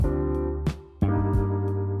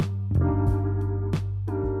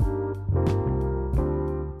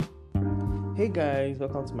Hey guys,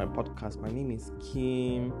 welcome to my podcast. My name is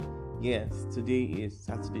Kim. Yes, today is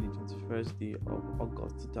Saturday, the 21st day of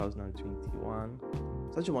August 2021.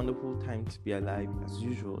 Such a wonderful time to be alive, as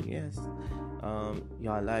usual. Yes,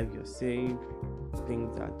 you're alive, you're safe.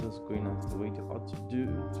 Things are just going on the way they ought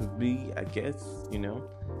to be, I guess,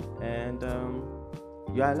 And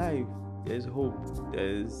you're alive. There's hope.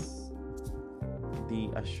 There's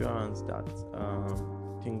the assurance that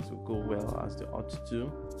things will go well as they ought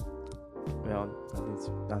to. Well, at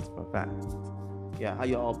least that's for a fact. Yeah, how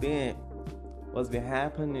y'all been? What's been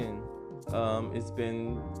happening? It's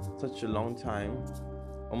been such a long time,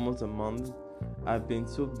 almost a month. I've been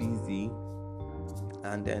so busy,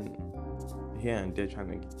 and then here and there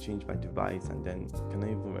trying to change my device, and then cannot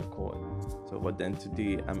even record. But then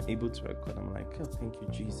today I'm able to record. I'm like, oh, thank you,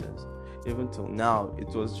 Jesus. Even till now, it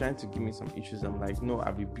was trying to give me some issues. I'm like, no,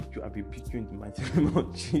 I rebuke you in the mighty name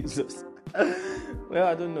of Jesus. Well,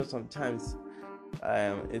 I don't know. Sometimes,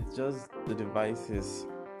 it's just the devices.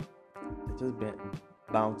 It's just been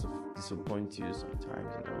bound to disappoint you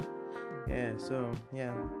sometimes, Yeah. So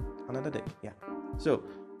another day. Yeah. So,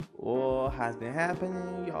 what has been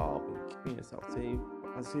happening? Y'all been keeping yourself safe.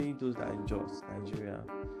 I say those that enjoy Nigeria.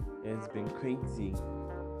 It's been crazy.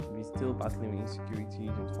 We're still battling with insecurity,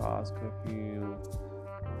 24 hours curfew.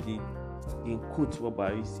 In quotes, what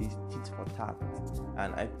Barry says, tit for tat.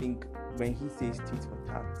 And I think when he says tit for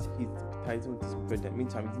tat, he's sympathizing with his brother.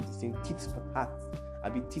 Means I'm using the same tit for tat.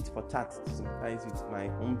 I'll be tit for tat to sympathize with my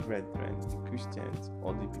own brethren, the Christians,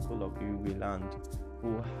 or the people of Iwe land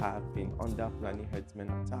who have been under Fulani herdsmen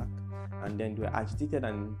attack. And then they were agitated,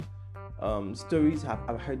 and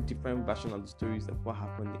I've heard different versions of the stories of what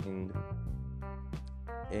happened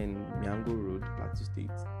in Miango Road, Plateau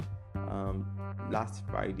State. Last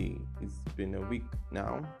Friday. It's been a week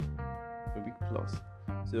now, a week plus.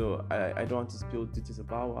 So I don't want to spill details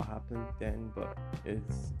about what happened then, but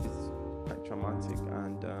it's quite traumatic,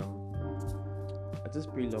 and I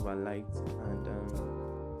just pray love and light and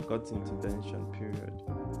God's intervention, period,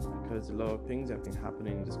 because a lot of things have been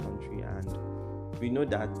happening in this country, and we know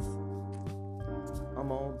that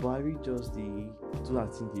Buhari just do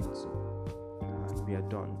as he did to, and we are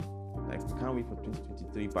done. Like, we can't wait for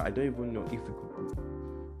 2023, but I don't even know if we could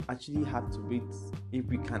actually have to wait. If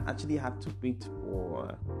we can actually have to wait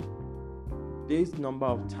for this number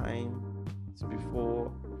of time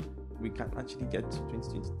before we can actually get to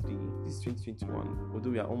 2023. This is 2021, although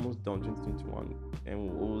we are almost done 2021, and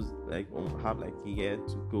we'll always have like a year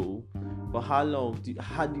to go. But how long?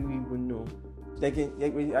 How do we even know? I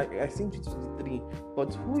think 2023,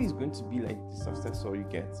 but who is going to be like the successor you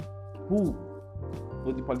get? Who?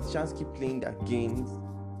 Will the politicians keep playing their games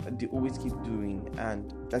that they always keep doing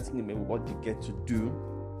and getting them what they get to do,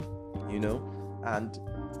 And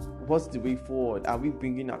what's the way forward? Are we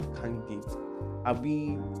bringing out candidates? Are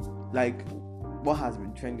we like what has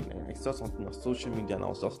been trending? I saw something on social media and I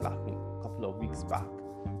was just laughing a couple of weeks back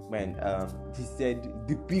when he said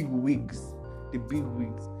the big wigs.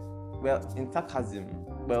 Well, in sarcasm.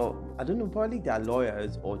 Well, I don't know. Probably they are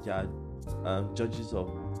lawyers or they are judges of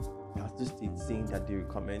Plateau State, saying that they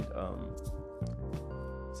recommend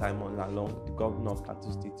Simon Lalong, the governor of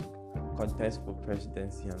Plateau State, to contest for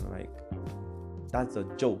presidency. And that's a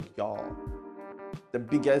joke, y'all. The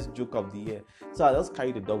biggest joke of the year. So I just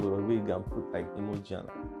carried the dog with a wig and put like emoji and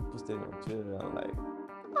posted it on Twitter and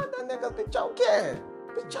that niggas be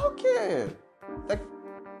joking. Like,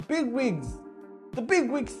 big wigs. The big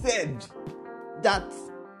wig said that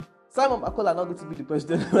Simon Makola not going to be the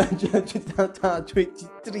president of Nigeria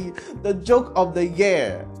 2023. The joke of the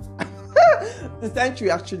year. The century,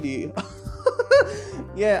 actually.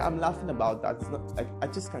 Yeah, I'm laughing about that. It's not like I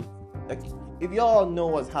just can't. Like, if you all know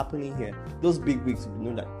what's happening here, those big wigs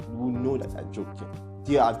will know that they're joking.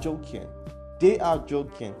 They are joking.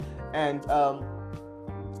 And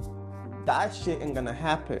that shit ain't gonna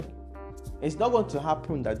happen. It's not going to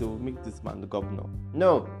happen that they will make this man the governor.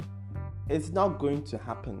 No, it's not going to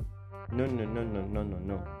happen. No.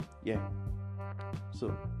 Yeah.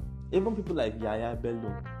 So, even people like Yaya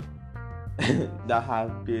Bello that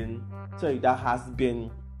has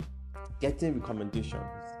been getting recommendations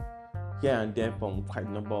here and there from quite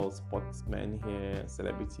a number of sportsmen here,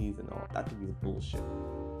 celebrities and all, that is bullshit.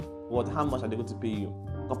 How much are they going to pay you?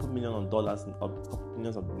 A couple million of dollars and a couple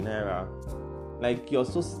millions of naira. Like, you're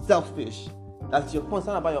so selfish that you're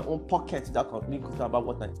concerned about your own pocket without being concerned about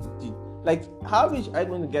what I did. Like, how rich are you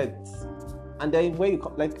going to get? And then where you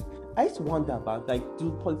come, like, I used to wonder about, like,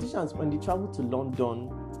 do politicians, when they travel to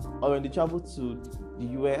London or when they travel to the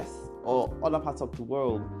US or other parts of the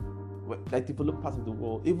world, like developed parts of the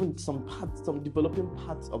world, even some developing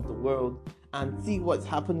parts of the world, and see what's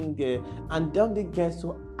happening there, and then they get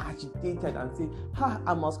so agitated and say,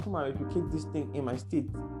 I must come and replicate this thing in my state,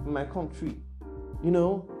 in my country.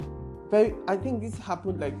 I think this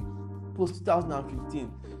happened like post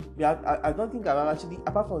 2015. I don't think I've actually,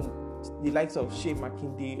 apart from the likes of Shea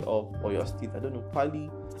Makinde of Oyo State, I don't know, probably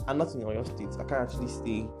I'm not in Oyo State, I can't actually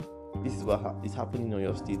say this is what is happening in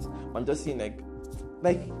Oyo State. I'm just saying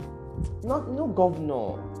no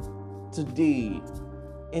governor today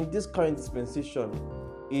in this current dispensation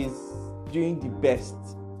is doing the best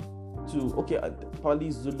to, probably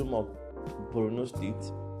Zulum of Borno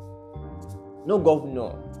State. No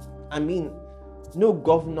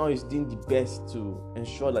governor is doing the best to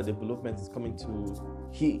ensure that development is coming to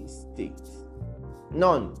his state.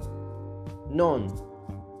 None.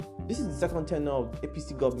 This is the second tenure of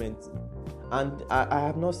APC government, and I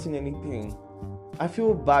have not seen anything. I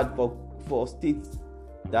feel bad for states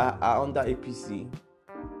that are under APC.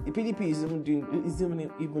 The PDP isn't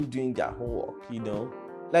even doing their homework,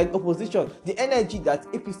 Like opposition, the energy that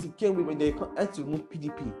APC came with when they had to remove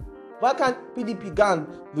PDP. Why can't PDP go and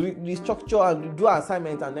restructure and do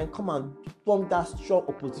assignment and then come and form that strong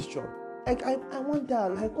opposition? I wonder,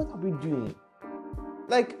 what are we doing?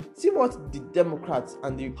 See what the Democrats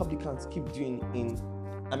and the Republicans keep doing in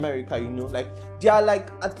America, they are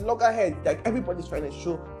at loggerheads, everybody's trying to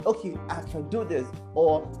show, I can do this,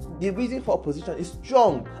 or the reason for opposition is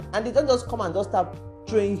strong, and they don't just come and just start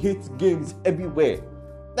throwing hate games everywhere.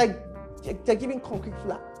 They're giving concrete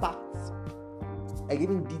facts, they're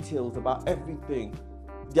giving details about everything.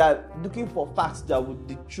 They are looking for facts that would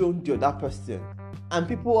dethrone the other person, and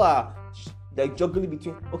people are juggling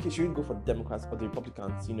between, should we go for the Democrats or the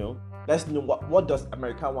Republicans? Let's know what does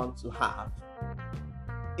America want to have.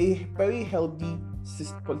 A very healthy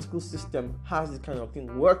political system has this kind of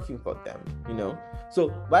thing working for them, So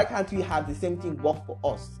why can't we have the same thing work for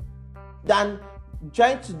us? Than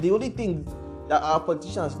the only thing that our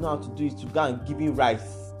politicians know how to do is to go and giving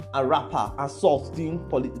rice and wrapper and salt during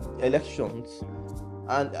elections,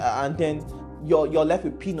 and then you're left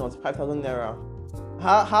with peanuts, 5,000 naira.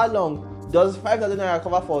 How long does 5,000 naira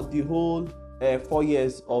cover for the whole 4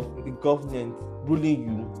 years of government ruling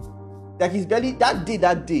you? It's barely that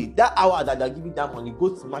that hour that they're giving that money, go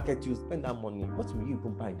to market, you spend that money. What will you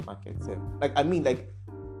even buy in the market?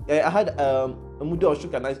 I had a mudu of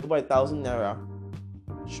sugar, and it's over 1,000 naira.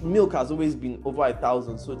 Milk has always been over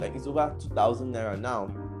 1,000, so it's over 2,000 naira now.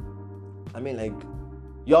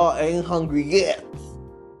 Y'all ain't hungry yet.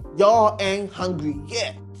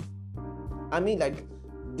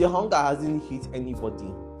 The hunger hasn't hit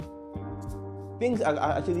anybody. Things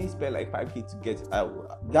I actually spent 5k to get.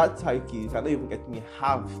 That 5k cannot even get me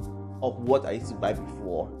half of what I used to buy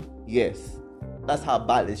before. Yes, that's how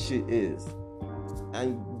bad this shit is.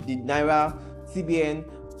 And the Naira, CBN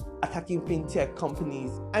attacking fintech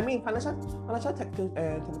companies. Financial technically.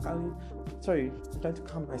 Sorry, I'm trying to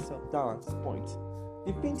calm myself down at this point.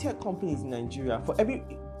 The fintech companies in Nigeria, for every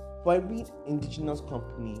indigenous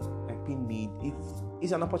company being made,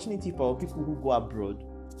 it's an opportunity for people who go abroad,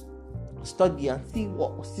 study and see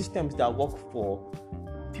what systems that work for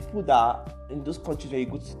people that are in those countries where you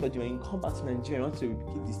go to study. When you come back to Nigeria, you want to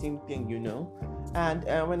replicate the same thing, And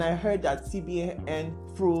when I heard that CBN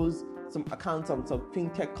froze some accounts on some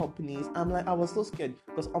fintech companies, I was so scared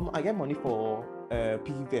because I get money for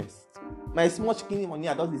PVest. My small chicken money,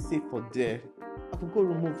 I don't save for there. I could go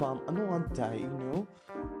remove them. I don't want to die,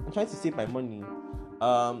 I'm trying to save my money.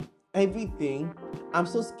 Everything. I'm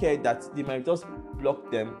so scared that they might just block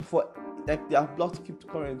them for they have blocked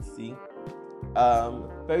cryptocurrency.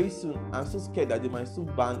 Very soon. I'm so scared that they might soon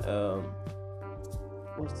ban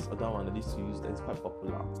what's this other one that they used to use that is quite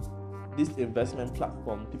popular? This investment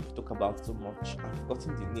platform people talk about so much. I've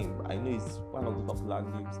forgotten the name, but I know it's one of the popular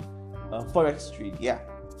names. Forex trade, yeah.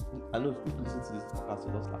 I know if people listen to this podcast, so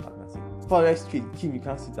just laugh at me and say, Forex trade, Kim, you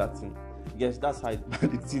can't see that thing. Yes, that's how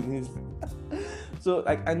bad it is. So,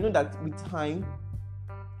 I know that with time,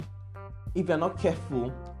 if you're not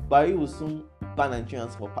careful, Barry will soon ban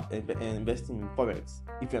Nigerians for investing in Forex.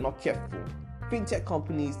 If you're not careful, fintech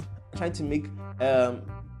companies trying to make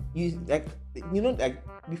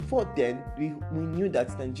before then we knew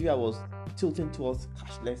that Nigeria was tilting towards a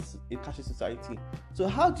cashless society. So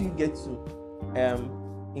how do you get to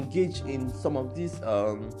engage in some of these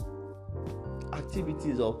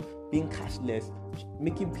activities of being cashless,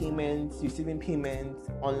 making payments, receiving payments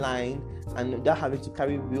online, and without having to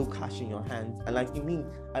carry real cash in your hands? And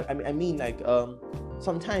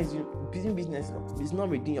sometimes you business is not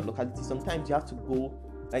within your locality. Sometimes you have to go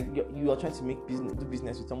Like you are trying to do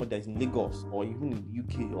business with someone that's in Lagos or even in the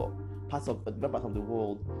UK or parts of the part of the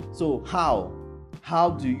world. So how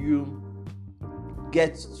do you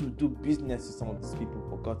get to do business with some of these people,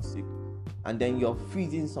 for God's sake? And then you're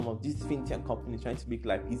feeding some of these fintech companies trying to make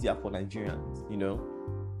life easier for Nigerians,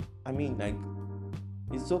 I mean, like,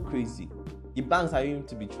 it's so crazy. The banks are even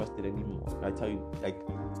to be trusted anymore. I tell you, like,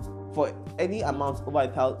 for any amount over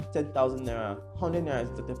 10,000 naira, 100 naira is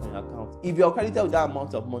deducted from your account. If you're credited with that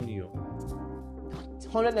amount of money,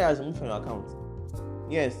 100 naira is removed from your account.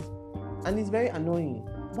 Yes, and it's very annoying.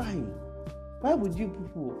 Why would you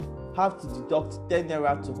people have to deduct 10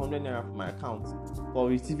 naira to 100 naira from my account for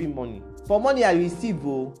receiving money? For money I receive,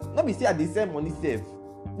 not be say I dey send money safe.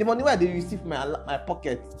 The money where they receive from my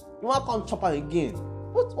pocket, you want to come chop it again?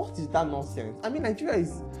 What is that nonsense? I mean, Nigeria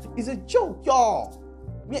is a joke, y'all.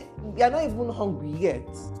 We are not even hungry yet.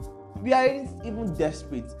 We are even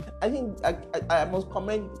desperate. I think I must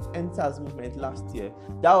commend EndSARS movement last year.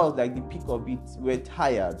 That was like the peak of it. We were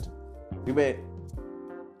tired. We were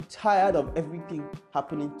tired of everything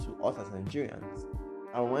happening to us as Nigerians.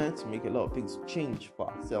 I wanted to make a lot of things change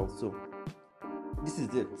for ourselves. So this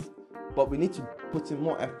is it. But we need to put in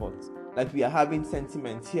more effort. Like, we are having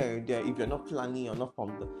sentiments here and there. If you're not planning, you're not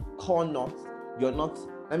from the core north, you're not.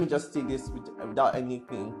 Let me just say this without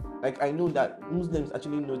anything. Like, I know that Muslims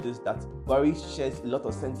actually know this, that Buhari shares a lot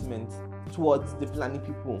of sentiments towards the Fulani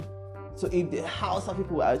people. So if the Hausa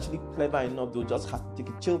people are actually clever enough, they'll just have to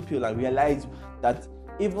take a chill pill and realize that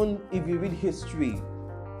even if you read history,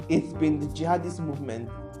 it's been the jihadist movement,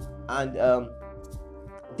 and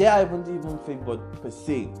they haven't even favored per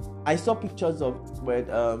se. I saw pictures of where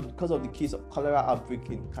because of the case of cholera outbreak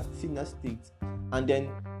in Katsina State, and then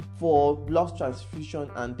for blood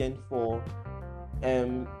transfusion, and then for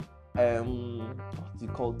what do you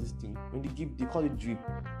call this thing? When they call it drip,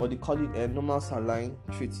 or they call it normal saline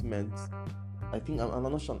treatment. I think I'm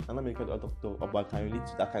not sure. I'm not medical doctor, but I can relate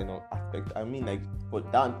to that kind of aspect. I mean, like,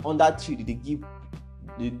 but on that tree, they do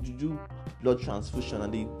blood transfusion,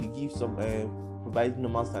 and they give some provide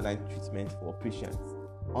normal saline treatment for patients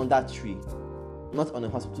on that tree, not on a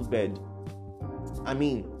hospital bed. I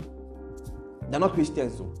mean, they're not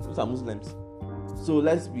Christians, so those are Muslims. So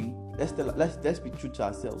let's be true to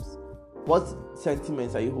ourselves. What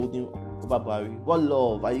sentiments are you holding over Buhari? What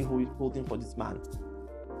love are you holding for this man?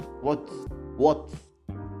 What?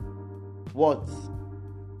 Well,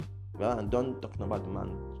 I'm done talking about the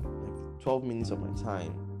man. Like 12 minutes of my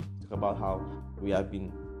time talk about how we have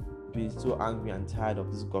been so angry and tired of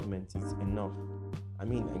this government. It's enough. I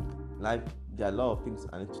mean, like, life, there are a lot of things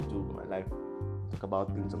I need to do in my life. Talk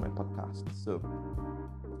about things on my podcast. So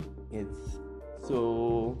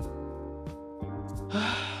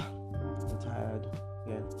I'm tired.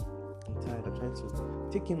 Yeah, I'm tired. I'm trying to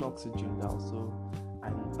take in oxygen now, so I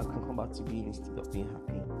can come back to being instead of being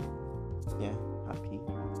happy. Yeah, happy.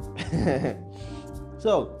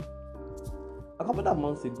 So a couple of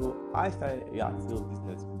months ago, I started a yard sale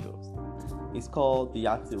business videos. It's called the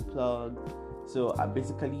Yard Sale Plug. So I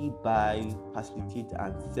basically buy, facilitate,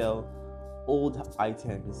 and sell old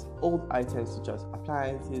items such as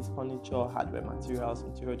appliances, furniture, hardware materials,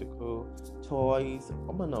 interior decor, toys,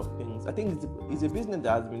 all manner of things. I think it's a business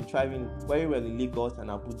that has been thriving very well in Lagos and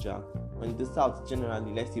Abuja. In the south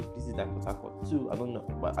generally, let's say places like Port Harcourt too. I don't know,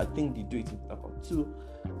 but I think they do it in Port Harcourt too.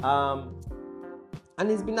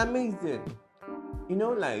 And it's been amazing.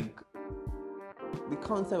 Like, the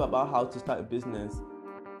concept about how to start a business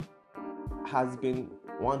has been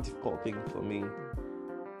one difficult thing for me.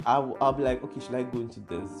 I'll be like, okay, should I go into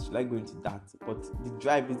this? Should I go into that? But the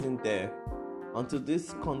drive isn't there until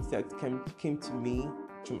this concept came to me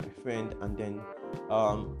through my friend, and then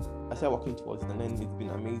I started working towards it, and then it's been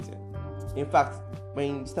amazing. In fact,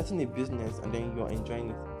 when starting a business and then you're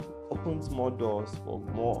enjoying it, opens more doors for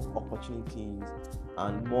more opportunities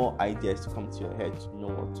and more ideas to come to your head to know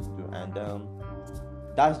what to do. And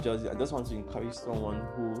that's just it. I just want to encourage someone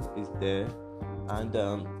who is there, and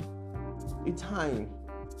with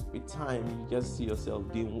time you just see yourself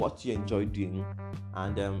doing what you enjoy doing.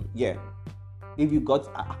 And if you got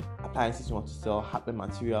appliances you want to sell, hardware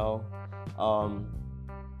material,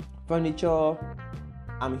 furniture,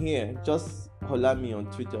 I'm here. Just holler me on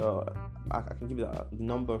Twitter. I can give you the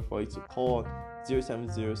number for you to call,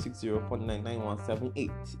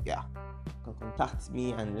 07060499178. Yeah, you can contact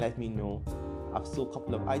me and let me know. I've sold a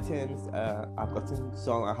couple of items. I've gotten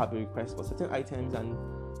some. I have a request for certain items, and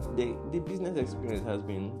the business experience has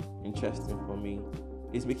been interesting for me.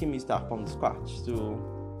 It's making me start from scratch. So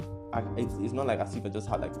it's not like as if I just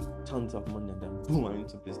had like tons of money and then boom, I'm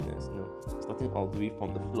into business. No, starting all the way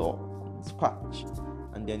from the floor, from scratch.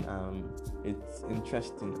 And then it's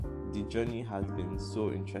interesting. The journey has been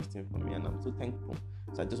so interesting for me, and I'm so thankful.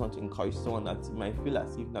 So I just want to encourage someone that might feel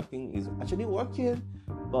as if nothing is actually working,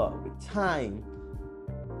 but with time,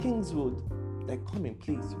 things would come in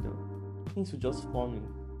place. Things will just form in.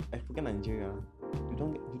 Like, forget Nigeria. You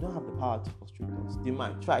don't have the power to frustrate us. They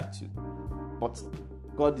might try to, but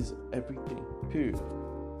God is everything. Period.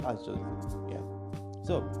 That's just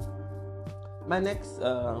So my next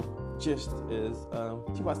gist is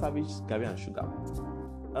Tiwa Savage, Gary and Sugar.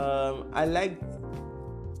 I liked.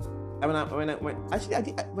 When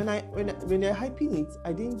they're hyping it,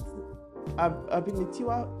 I didn't. I've been a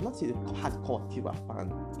Tiwa, not a hardcore Tiwa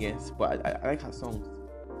fan, yes, but I like her songs.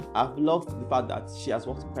 I've loved the fact that she has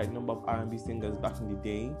worked with quite a number of R&B singers back in the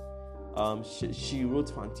day. She wrote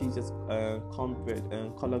Fantasia's Cornbread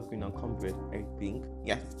and Color Green and Cornbread, I think.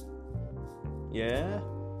 Yes. Yeah.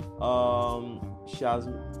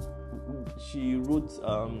 She wrote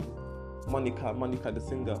Monica the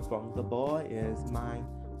singer from The Boy Is Mine,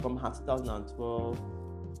 from her 2012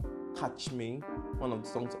 Catch Me, one of the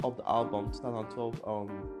songs of the album 2012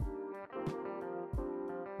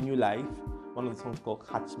 New Life. One of the songs called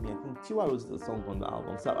Catch Me. I think Tiwa wrote the song on the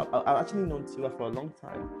album. So I've actually known Tiwa for a long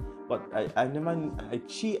time, but I never.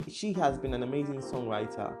 She has been an amazing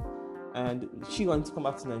songwriter, and she wanted to come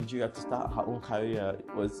back to Nigeria to start her own career.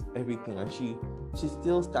 It was everything, and she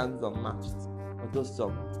still stands unmatched with those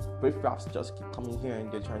songs. Brave raps just keep coming here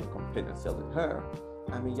and they're trying to compare themselves with her.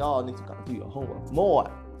 I mean, y'all need to do your homework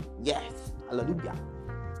more. Yes, hallelujah.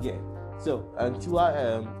 Yeah. So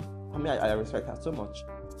Tiwa, I respect her so much.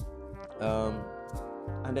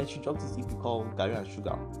 And then she dropped this EP called Gary and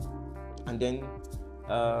Sugar, and then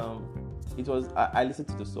it was I listened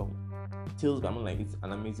to the song Tales by Moonlight. It's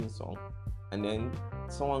an amazing song. And then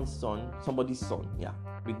somebody's son,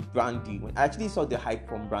 with Brandy. When I actually saw the hype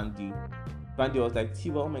from Brandy was like,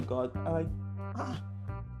 Tiwa, oh my god, I'm like,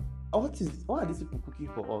 what are these people cooking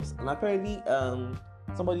for us? And apparently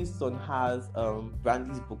somebody's son has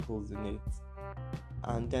Brandy's vocals in it.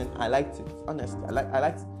 And then I liked it, honestly. I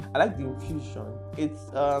like the infusion. It's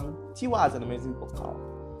Tiwa has an amazing vocal.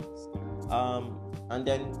 And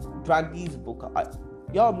then Brandy's vocal.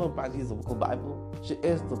 Y'all know Brandy's the vocal Bible. She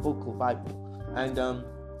is the vocal Bible. And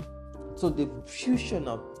so the fusion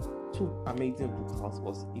of two amazing vocals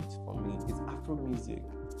was it for me. It's Afro music.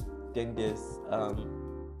 Then there's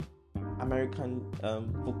American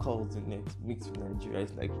vocals in it mixed with Nigeria.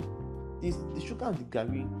 It's like the Sugar and the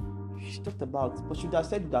Gary she talked about, but she would have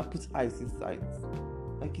said that put ice inside.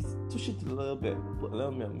 Like, it's touch it a little bit, put a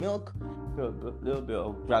little bit of milk, put a little bit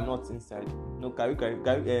of granite inside. No, Gary and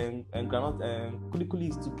granite and kuli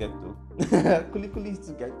is too ghetto. Kuli is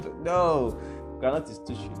too ghetto. No, granite is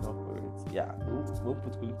too sweet enough for it. Yeah, we'll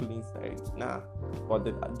put kuli inside. Nah, but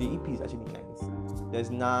the EP is actually nice. There's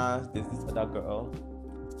Nas, there's this other girl,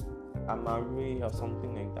 Amari or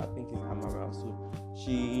something like that. I think it's Amara. So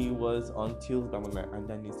she was on Tales by Moonlight, and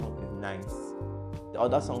then the song is nice. The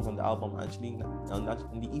other songs on the album actually, in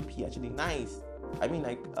the EP actually nice. I mean,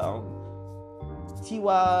 like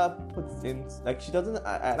Tiwa puts in, like, she doesn't.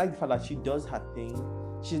 I like the fact that she does her thing.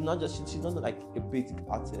 She's not like a basic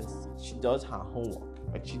artist. She does her homework.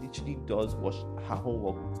 Like, she literally does her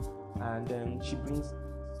homework, and then she brings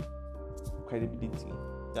credibility.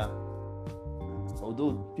 Yeah.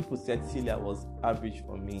 Although people said Celia was average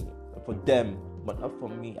for them, but not for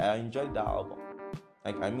me. I enjoyed the album.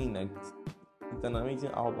 Like, I mean, like, it's an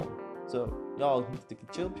amazing album. So y'all need to take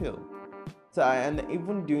a chill pill. So and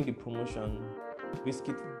even during the promotion,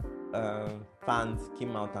 Wizkid fans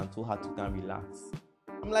came out and told her to go and relax.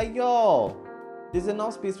 I'm like, yo, there's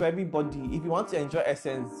enough space for everybody. If you want to enjoy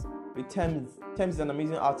Essence with Tems is an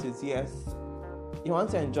amazing artist, yes. You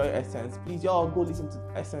want to enjoy Essence, please y'all go listen to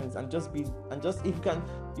Essence and just if you can't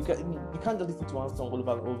just listen to one song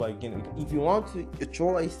over and over again. If you want to, your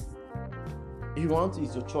choice. If you want to,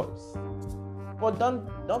 it's your choice. But don't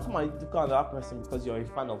come and look at another person because you're a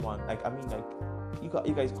fan of one. Like, I mean, like,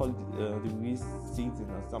 you guys call it the Wiz season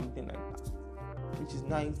or something like that, which is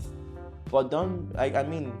nice. But don't, like, I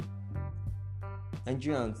mean,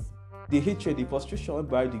 Nigerians, the hatred, the frustration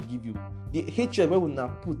everybody they give you, the hatred we will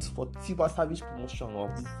not put for Tiwa Savage promotion of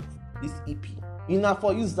this EP. You know,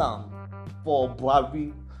 for use them for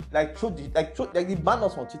Buhari, like the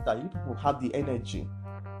banners on Twitter. You people have the energy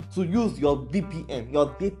to use your VPN,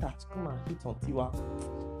 your data to come and hit on Tiwa.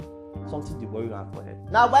 Something they worry about for it.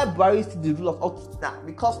 Now, why Buhari still the rule of now?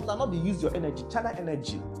 Because now not they use your energy, channel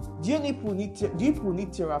energy. Do you people need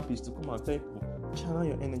therapists to come and tell you channel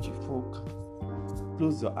your energy, focus,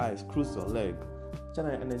 close your eyes, cross your leg,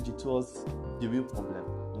 channel your energy towards the real problem.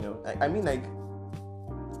 You know, I mean, like,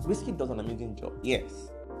 Wizkid does an amazing job.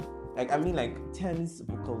 Yes. Like, I mean, like, Thames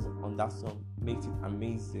vocals on that song makes it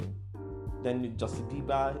amazing. Then Justin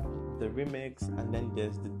Bieber, the remix, and then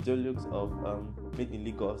there's the deluxe of Made in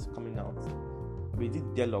Lagos coming out. We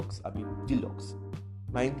did deluxe.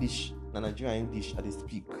 My English, Nigerian English at the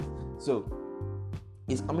speak. So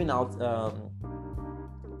it's coming out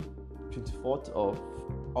 24th of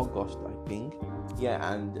August, I think.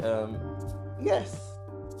 Yeah, and yes,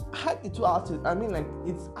 I had the two artists. I mean, like,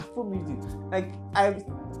 it's Afro music. Like,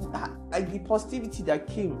 the positivity that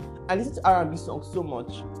came. I listened to R&B songs so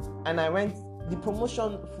much, and I went the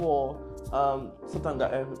promotion for Sugar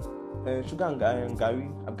and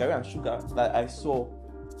Gary and Sugar that I saw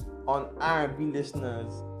on R&B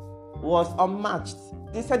listeners was unmatched.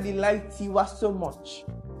 They said they liked Tiwa so much,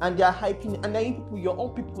 and they are hyping. And then people, your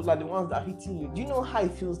own people, are the ones that are hitting you. Do you know how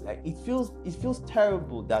it feels? Like, it feels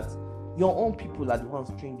terrible that your own people are the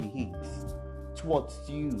ones throwing the hits towards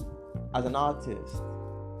you as an artist,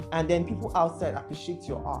 and then people outside appreciate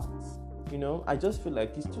your art. You know, I just feel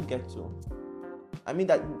like it's too ghetto. I mean,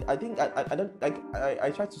 that I think I don't like. I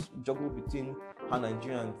try to juggle between how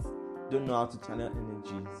Nigerians don't know how to channel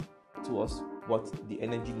energies towards what the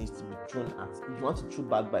energy needs to be thrown at. If you want to throw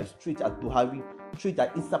bad vibes, throw it at Buhari, throw it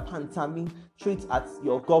at Issa Pantami, throw it at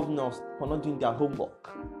your governors for not doing their homework,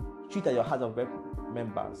 throw it at your House of Rep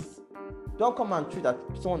members. Don't come and treat that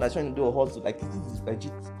someone that's trying to do a hustle like this is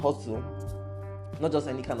legit hustle, not just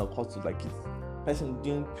any kind of hustle, like it's person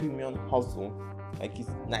doing premium hustle, like it's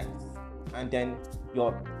nice. And then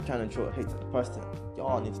you're trying to throw a hate at the person.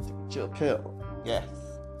 Y'all need to take a chill pill. Yes.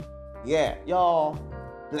 Yeah, y'all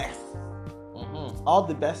bless. All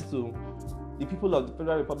the best to the people of the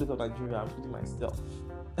Federal Republic of Nigeria, including myself.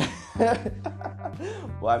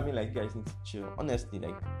 Well, I mean, like, you guys need to chill. Honestly,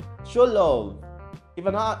 like, show love. If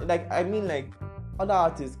an art, like, I mean, like, other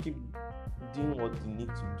artists keep doing what they need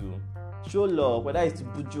to do. Show love, whether it's to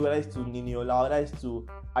Buju, whether it's to Niniola, whether it's to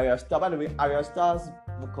Arya Star. By the way, Arya Star's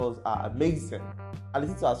vocals are amazing. I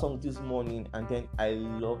listened to her song this morning, and then I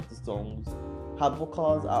love the songs. Her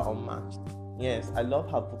vocals are unmatched. Yes, I love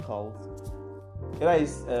her vocals. Whether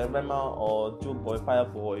it's Rema or Joe Boy,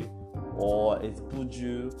 Fireboy, or it's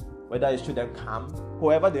Buju, whether it's Show Them Cam,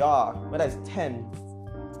 whoever they are, whether it's Thames,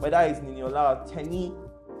 whether it's Niniola, Tenny,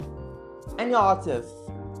 any artist.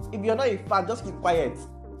 If you're not a fan, just keep quiet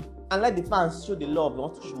and let the fans show the love they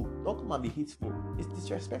want to show. Don't come and be hateful. It's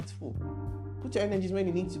disrespectful. Put your energies where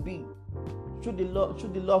they need to be. Show the love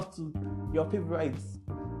to your favorites,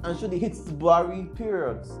 and show the hits to Buhari,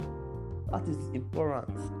 period. That is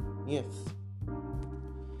important. Yes.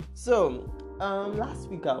 So, last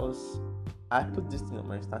week I put this thing on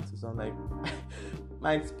my status on, like,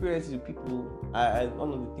 my experience with people.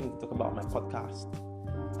 One of the things I talk about on my podcast.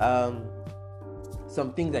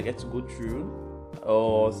 Some things I get to go through,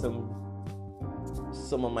 or some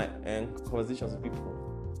of my conversations with people,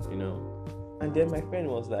 you know. And then my friend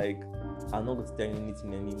was like, "I'm not going to tell you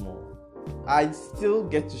anything anymore." I still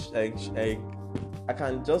get to I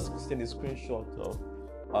can just send a screenshot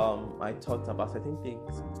of my thoughts about certain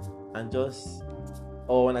things, and just,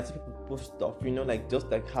 or when I see people post stuff, you know, like,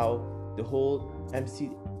 just like how the whole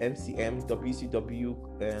MCM WCW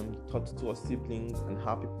thought to our siblings and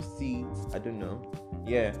how people see it. I don't know.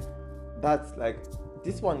 Yeah, that's like,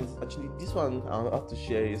 this one I have to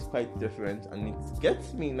share is quite different, and it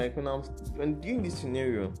gets me, like, when doing this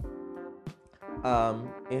scenario.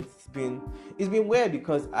 It's been weird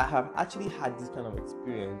because I have actually had this kind of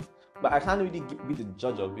experience, but I can't really be the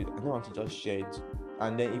judge of it. I don't want to just share it.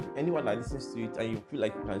 And then if anyone that listens to it and you feel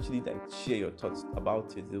like you can actually, like, share your thoughts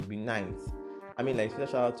about it, it'll be nice. I mean, like,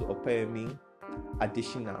 shout out to Opeyemi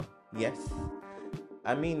Adesina. Yes,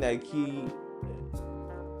 I mean, like, he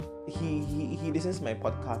listens to my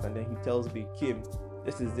podcast, and then he tells me, "Kim,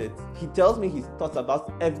 this is it." He tells me his thoughts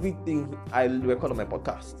about everything I record on my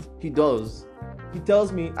podcast. He does. He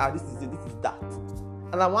tells me, "This is it, this is that."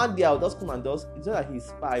 And then one day I'll just come and it's not that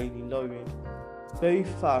he's far in Ilorin, very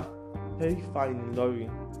far in Ilorin.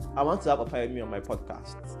 I want to have Opeyemi on my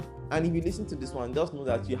podcast. And if you listen to this one, just know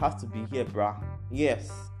that you have to be here, bruh.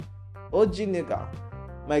 Yes. OG nigga,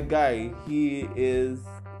 my guy, he is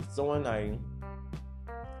someone I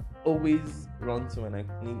always run to when I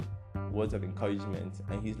need words of encouragement,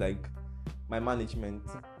 and he's like my management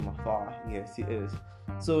from afar. Yes, he is.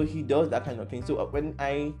 So he does that kind of thing. So when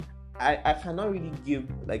I cannot really give,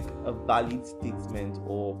 like, a valid statement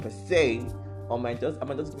or per se, or I might just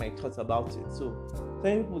give my thoughts about it. So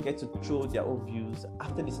some people get to throw their own views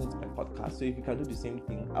after listening to my podcast. So if you can do the same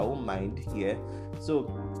thing, I won't mind here. So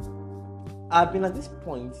I've been at this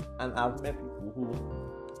point, and I've met people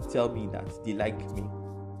who tell me that they like me,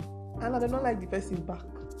 and I don't like the person back.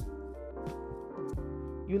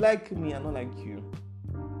 you like me, I don't like you.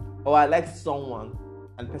 Or I like someone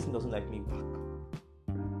and the person doesn't like me back.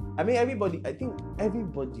 I think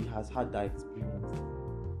everybody has had that experience.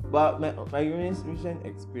 But my recent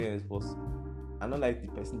experience was I don't like the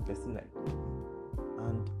person like me.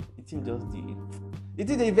 And it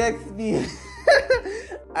didn't vex me.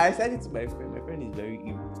 I said it to my friend. My friend is very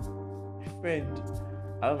evil. My friend,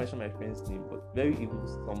 I don't mention my friend's name, but very evil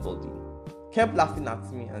somebody. Kept laughing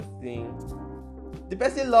at me and saying, the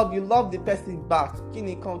person love the person back.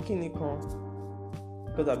 Kini kon.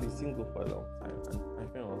 Because I've been single for a long time. And my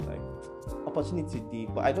friend was like, opportunity day.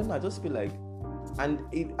 But I don't know, I just feel like,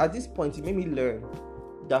 at this point, it made me learn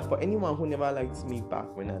that for anyone who never liked me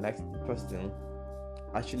back when I liked the person,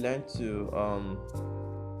 I should learn to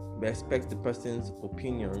respect the person's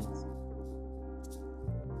opinions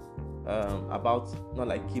about not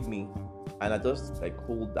liking me, and I just like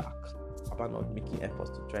hold back about not making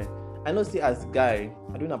efforts to try. I know, say as guy,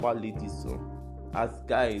 I don't know about ladies, so as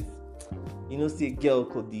guys, say girl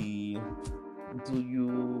could do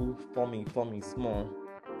you for me small.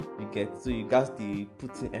 You get, so you guys the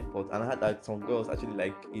put in effort, and I heard that some girls actually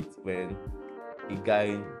like it when a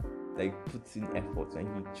guy like puts in effort and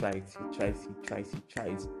he tries.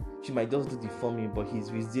 She might just do the for me, but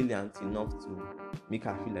he's resilient enough to make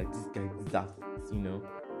her feel like this guy deserves it,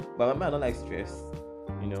 But remember, I don't like stress,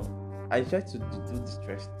 I try to do the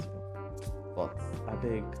stress thing, but I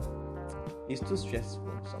beg, it's too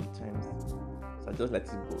stressful sometimes, so I just let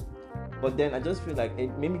it go. But then I just feel like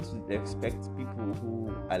it made me to expect people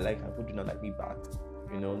who I like and who do not like me back.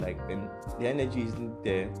 Like when the energy isn't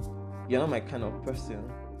there, you're not my kind of person.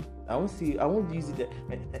 I won't use it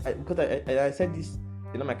because I said this,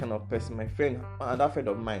 you're not my kind of person. My friend, another friend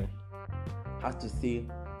of mine, has to say,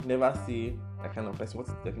 never say my kind of person.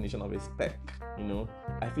 What's the definition of a spec?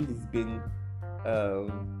 I feel it's been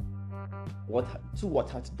too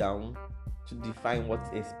watered down to define what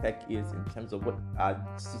a spec is in terms of what our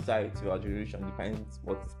society or our generation defines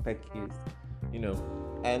what spec is,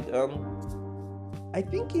 and I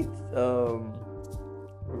think it's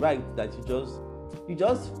right that you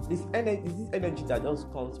just this energy that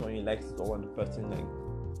just comes when you like someone, the person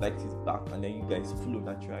likes his back, and then you guys flow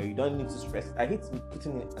naturally. You don't need to stress. I hate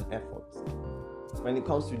putting in an effort when it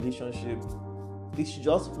comes to relationship. It should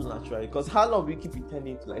just flow naturally, because how long will you keep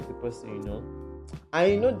pretending to like the person,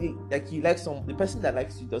 I know you like the person that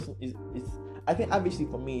likes you doesn't is I think obviously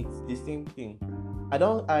for me it's the same thing. I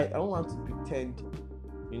don't want to pretend,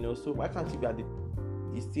 so why can't you be at the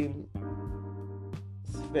same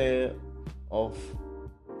sphere of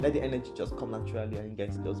let the energy just come naturally and you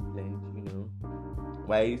guys just blend,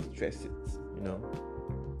 why stress it,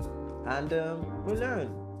 and we learn.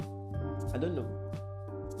 I don't know,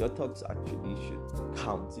 your thoughts actually should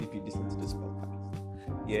count if you listen to this podcast,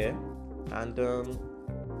 and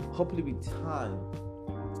hopefully with time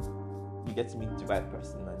you get to meet the right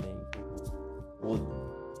person, and then you would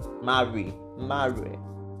marry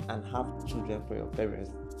and have children for your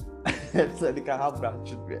parents so they can have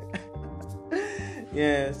grandchildren.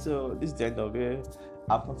 So this is the end of it.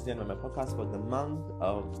 I've come to the end of my podcast for the month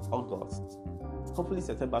of August. Hopefully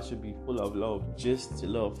September should be full of love, just a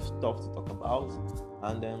lot of stuff to talk about,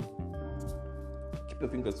 and keep your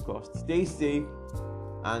fingers crossed. Stay safe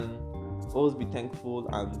and always be thankful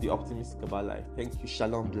and be optimistic about life. Thank you.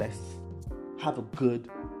 Shalom. Bless. Have a good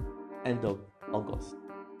end of August.